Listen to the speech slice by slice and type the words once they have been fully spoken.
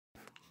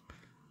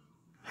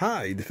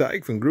Hi, this is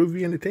Ike from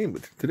Groovy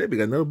Entertainment. Today we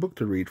got another book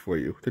to read for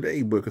you.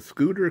 Today book is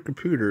Scooter,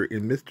 Computer,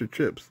 and Mr.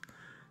 Chips.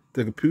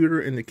 The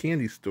Computer in the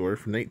Candy Store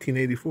from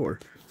 1984.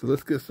 So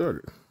let's get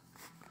started.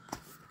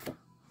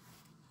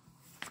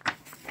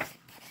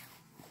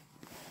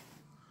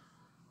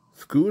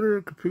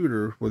 Scooter,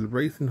 Computer was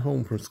racing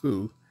home from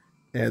school.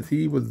 As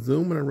he was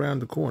zooming around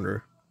the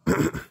corner,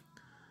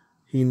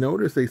 he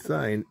noticed a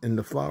sign in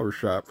the flower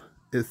shop.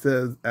 It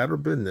says, "Out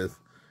of business."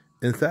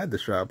 Inside the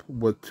shop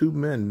were two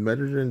men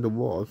measuring the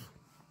walls.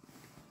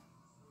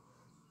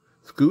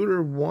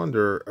 Scooter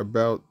wandered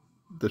about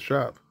the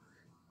shop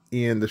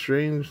and the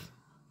strange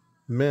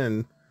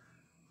men,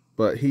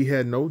 but he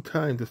had no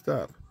time to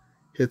stop.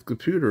 His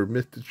computer,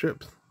 Mr.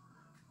 Chips,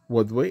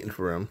 was waiting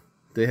for him.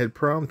 They had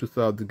promised to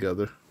solve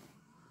together.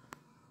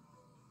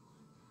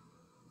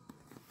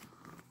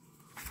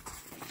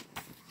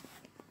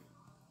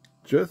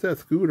 Just as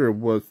Scooter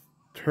was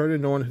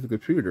turning on his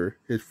computer,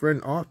 his friend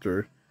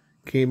Arthur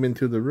came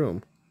into the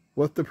room.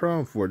 "What's the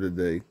problem for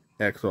today?"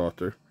 asked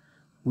Arthur.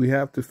 "We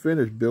have to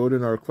finish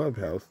building our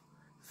clubhouse,"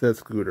 said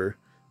Scooter.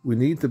 "We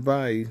need to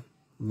buy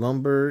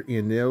lumber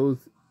and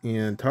nails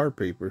and tar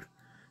paper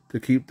to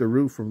keep the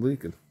roof from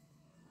leaking."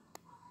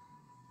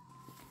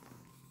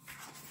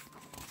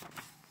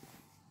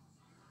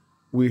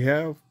 "We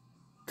have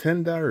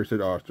 $10," said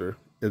Arthur.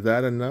 "Is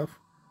that enough?"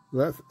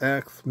 "Let's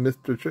ask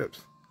Mr.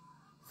 Chips,"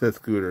 said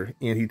Scooter,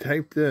 and he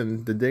typed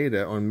in the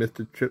data on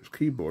Mr. Chips'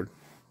 keyboard.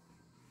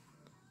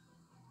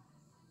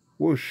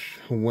 Whoosh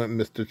went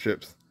Mr.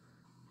 Chips,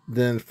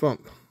 then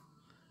thump.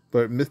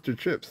 But Mr.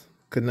 Chips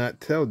could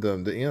not tell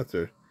them the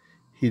answer.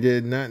 He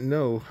did not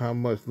know how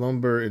much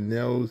lumber and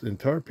nails and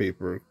tar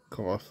paper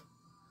cost.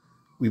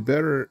 "We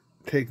better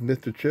take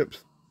Mr.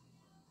 Chips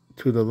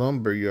to the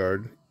lumber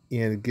yard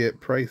and get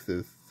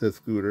prices," said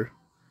Scooter.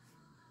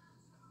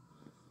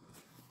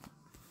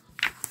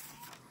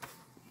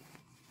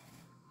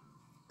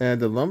 At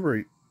the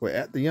lumber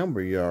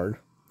yard,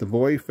 the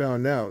boy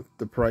found out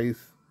the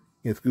price,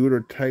 and Scooter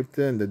typed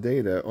in the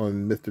data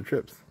on Mr.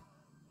 Chips.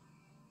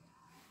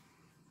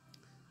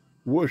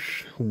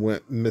 Whoosh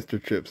went Mr.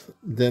 Chips,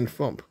 then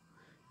thump.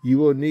 "You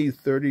will need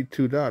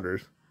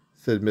 $32,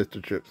 said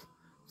Mr. Chips.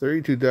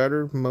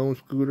 $32, moaned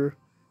Scooter.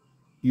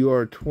 "You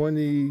are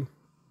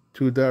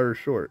 $22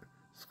 short,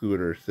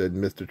 Scooter," said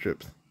Mr.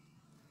 Chips.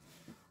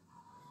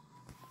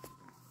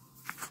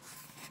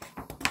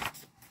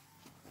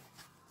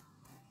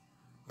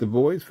 The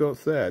boys felt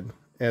sad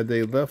as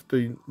they left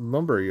the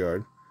lumber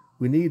yard.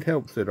 "We need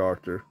help," said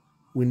Arthur.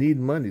 "We need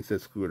money," said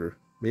Scooter.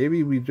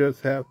 "Maybe we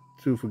just have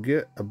to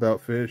forget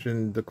about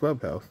finishing the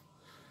clubhouse."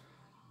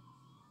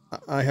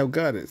 "I have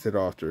got it," said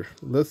Arthur.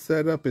 "Let's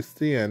set up a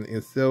stand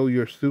and sell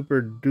your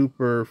super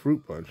duper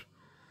fruit punch."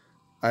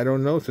 "I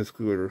don't know," said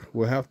Scooter.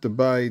 "We'll have to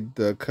buy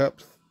the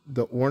cups,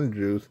 the orange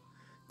juice,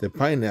 the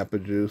pineapple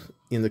juice,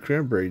 and the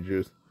cranberry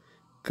juice.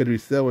 Could we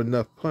sell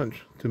enough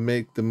punch to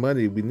make the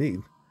money we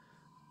need?"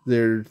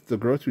 "There's the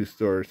grocery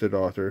store," said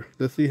Arthur.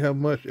 "Let's see how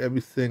much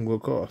everything will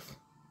cost."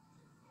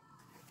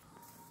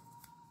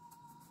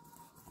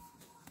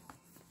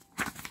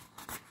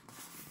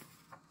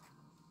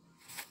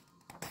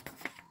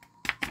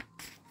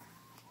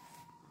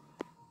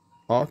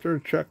 Arthur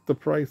checked the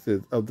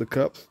prices of the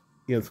cups,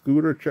 and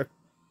Scooter checked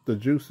the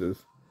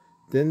juices.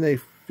 Then they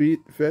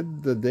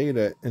fed the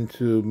data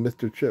into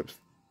Mr. Chips.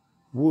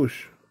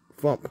 Whoosh,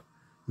 thump.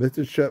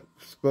 Mr.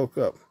 Chips spoke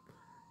up.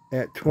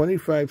 "At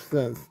 25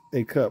 cents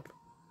a cup,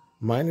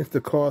 minus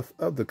the cost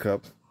of the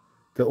cups,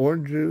 the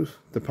orange juice,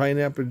 the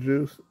pineapple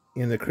juice,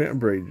 and the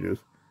cranberry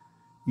juice,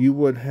 you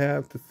would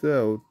have to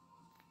sell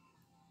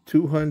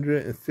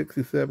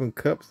 267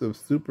 cups of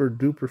super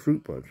duper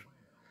fruit punch."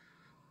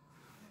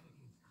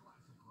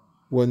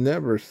 "We'll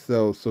never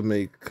sell so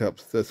many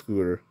cups," said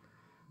Scooter.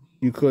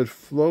 "You could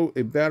float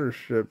a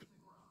battleship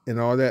in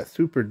all that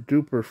super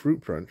duper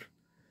fruit punch."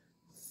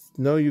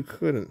 "No, you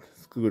couldn't,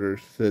 Scooter,"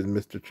 said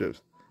Mr.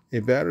 Chips. "A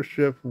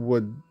battleship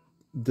would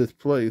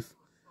displace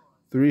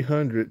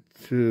 300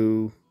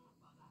 to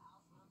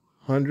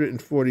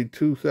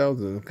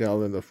 142,000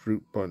 gallons of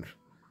fruit punch."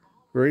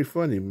 "Very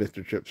funny,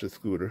 Mr. Chips," said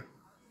Scooter.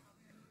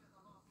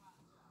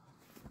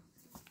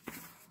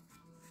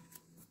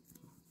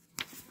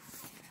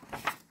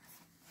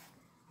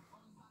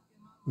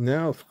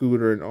 Now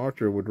Scooter and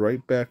Arthur would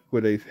right back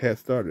where they had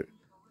started.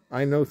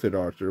 "I know," said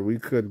Arthur. "We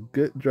could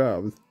get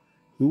jobs."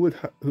 Who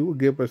would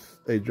give us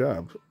a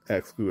job?"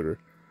 asked Scooter.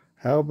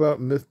 "How about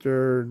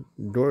Mr.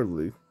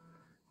 Dooley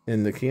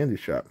in the candy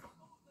shop?"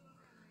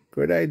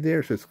 "Great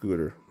idea," said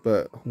Scooter.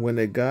 But when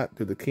they got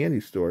to the candy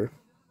store,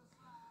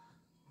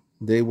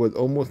 they was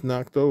almost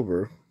knocked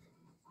over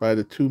by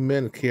the two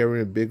men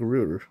carrying big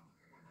rulers.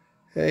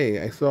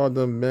 "Hey, I saw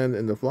them men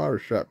in the flower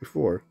shop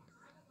before,"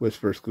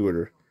 whispered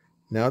Scooter.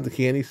 "Now the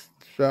candy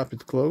shop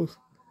is closed?"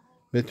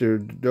 "Mr.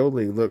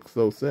 Dooley looks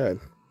so sad,"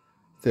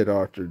 said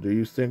Arthur. "Do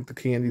you think the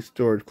candy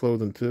store is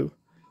closing too?"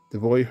 The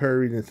boy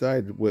hurried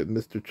inside with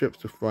Mr. Chips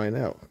to find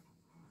out.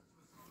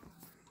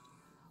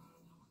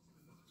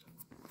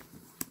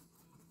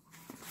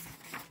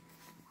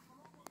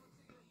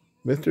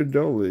 Mr.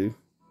 Dooley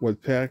was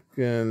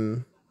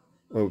pacing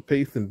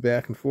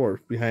back and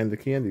forth behind the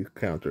candy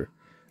counter.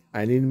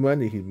 I need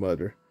money, he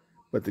muttered.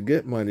 But to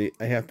get money,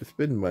 I have to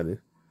spend money.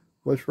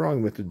 What's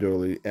wrong, Mr.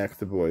 Dooley?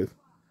 Asked the boys.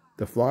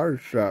 The flower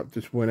shop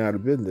just went out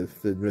of business,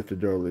 said Mr.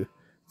 Dooley.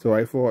 So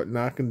I thought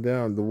knocking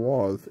down the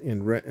walls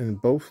and renting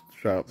both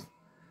shops.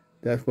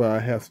 That's why I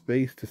have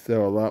space to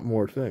sell a lot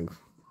more things.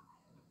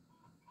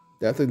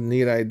 That's a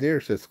neat idea,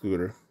 said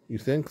Scooter. You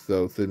think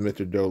so, said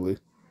Mr. Dooley.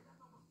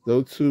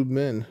 Those two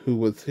men who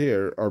was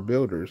here are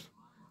builders.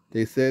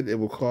 They said it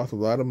will cost a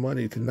lot of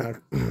money to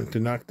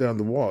knock down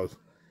the walls.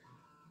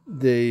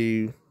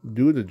 They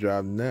do the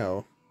job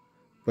now,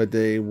 but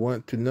they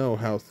want to know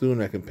how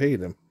soon I can pay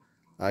them.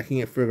 I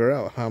can't figure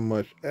out how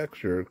many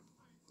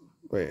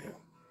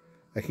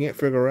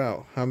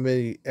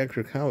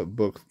extra comic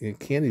books and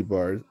candy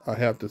bars I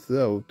have to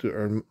sell to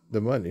earn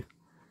the money.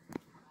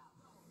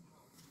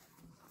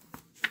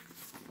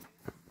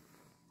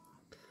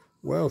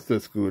 Well,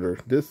 said Scooter,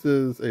 this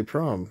is a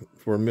problem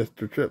for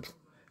Mr. Chips.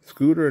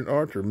 Scooter and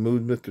Archer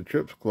moved Mr.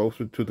 Chips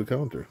closer to the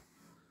counter.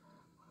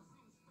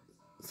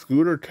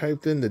 Scooter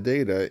typed in the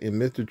data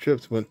and Mr.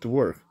 Chips went to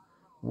work.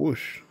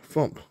 Whoosh,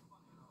 thump.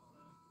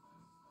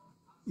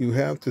 You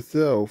have to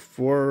sell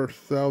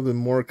 4,000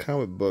 more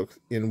comic books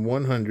and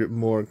 100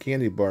 more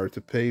candy bars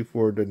to pay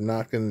for the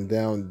knocking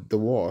down the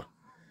wall.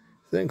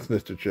 Thanks,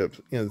 Mr. Chips,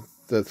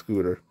 said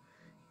Scooter,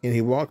 and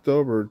he walked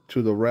over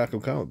to the rack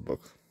of comic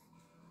books.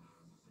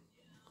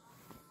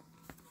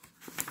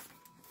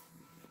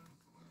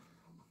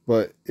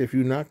 But if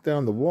you knock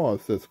down the wall,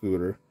 said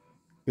Scooter,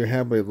 you'll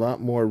have a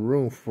lot more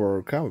room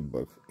for comic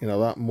books and a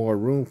lot more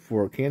room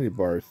for candy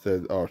bars,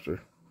 said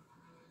Archer.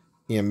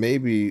 And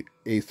maybe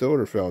a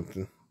soda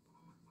fountain,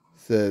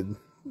 said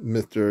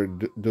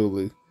Mr.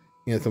 Dooley,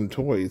 and some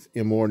toys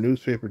and more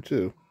newspaper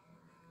too.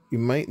 You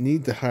might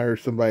need to hire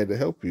somebody to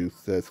help you,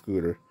 said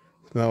Scooter,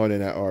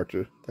 smiling at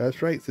Archer.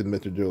 That's right, said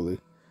Mr. Dooley.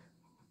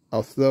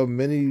 I'll sell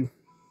many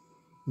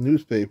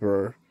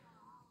newspaper.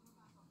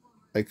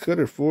 I could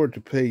afford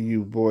to pay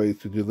you boys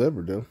to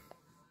deliver them.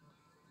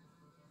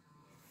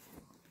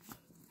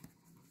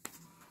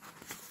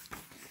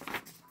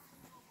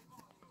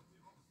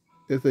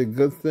 It's a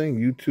good thing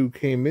you two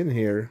came in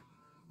here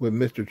with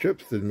Mr.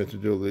 Chips, said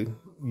Mr. Dooley.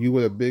 You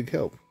were a big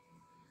help.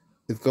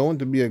 It's going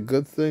to be a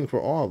good thing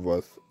for all of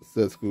us,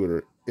 said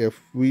Scooter.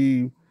 If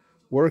we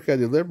work at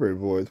Delivery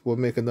Boys, we'll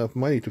make enough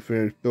money to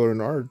finish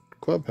building our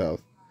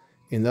clubhouse.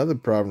 Another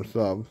problem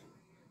solved,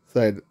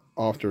 sighed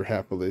Archer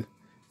happily.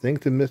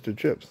 Thanks to Mr.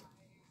 Chips.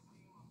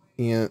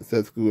 And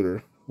said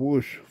Scooter.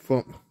 Whoosh,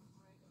 thump.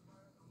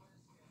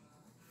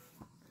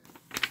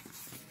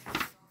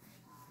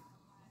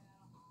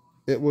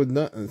 It was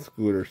nothing,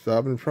 Scooter.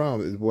 Solving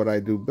problems is what I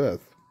do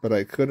best. But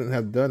I couldn't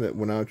have done it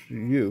without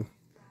you.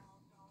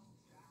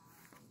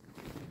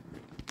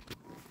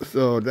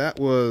 So that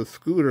was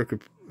Scooter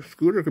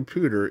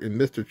Computer and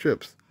Mr.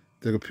 Chips,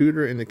 the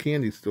computer in the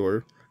candy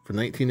store from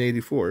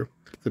 1984.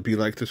 So if you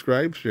like,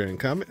 subscribe, share, and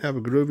comment, have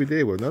a groovy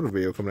day with another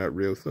video coming out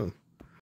real soon.